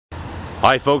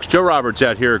Hi folks, Joe Roberts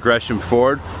out here at Gresham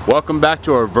Ford. Welcome back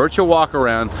to our virtual walk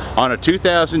around on a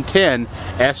 2010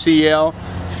 SEL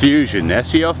Fusion.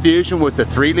 SEL Fusion with the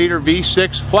 3-liter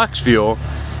V6 flex fuel,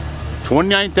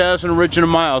 29,000 original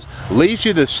miles, leaves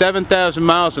you the 7,000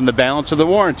 miles in the balance of the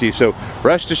warranty. So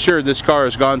rest assured this car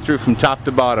has gone through from top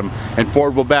to bottom and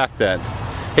Ford will back that.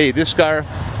 Hey, this car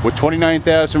with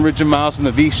 29,000 original miles in the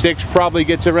V6 probably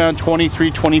gets around 23,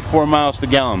 24 miles to the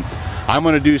gallon. I'm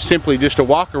going to do simply just a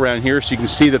walk around here so you can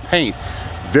see the paint.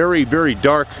 Very, very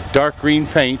dark green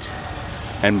paint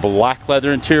and black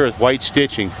leather interior with white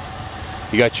stitching.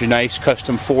 You got your nice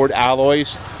custom Ford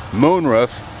alloys,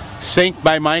 moonroof, Sync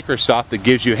by Microsoft that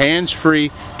gives you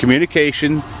hands-free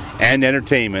communication and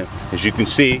entertainment. As you can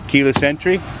see, keyless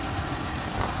entry.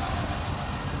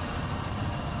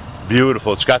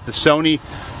 Beautiful. It's got the Sony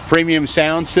premium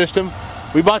sound system.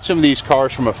 We bought some of these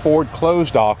cars from a Ford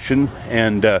closed auction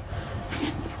and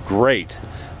great.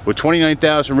 With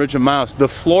 29,000 original miles, the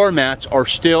floor mats are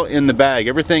still in the bag.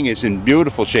 Everything is in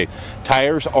beautiful shape.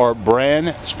 Tires are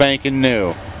brand spanking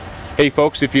new. Hey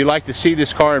folks, if you'd like to see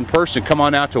this car in person, come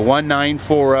on out to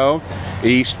 1940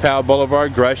 East Powell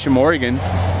Boulevard, Gresham, Oregon,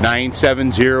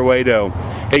 97080.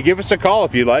 Hey, give us a call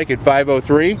if you'd like at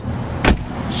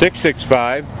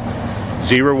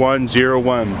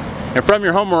 503-665-0101. And from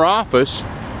your home or office,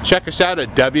 check us out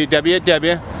at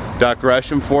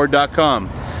www.greshamford.com.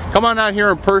 Come on out here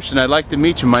in person. I'd like to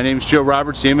meet you. My name is Joe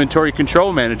Roberts, the Inventory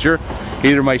Control Manager.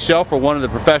 Either myself or one of the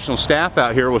professional staff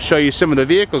out here will show you some of the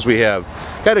vehicles we have.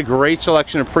 Got a great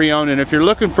selection of pre-owned, and if you're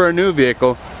looking for a new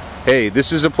vehicle, hey,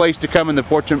 this is a place to come in the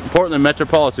Portland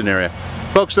metropolitan area.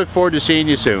 Folks, look forward to seeing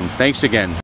you soon. Thanks again.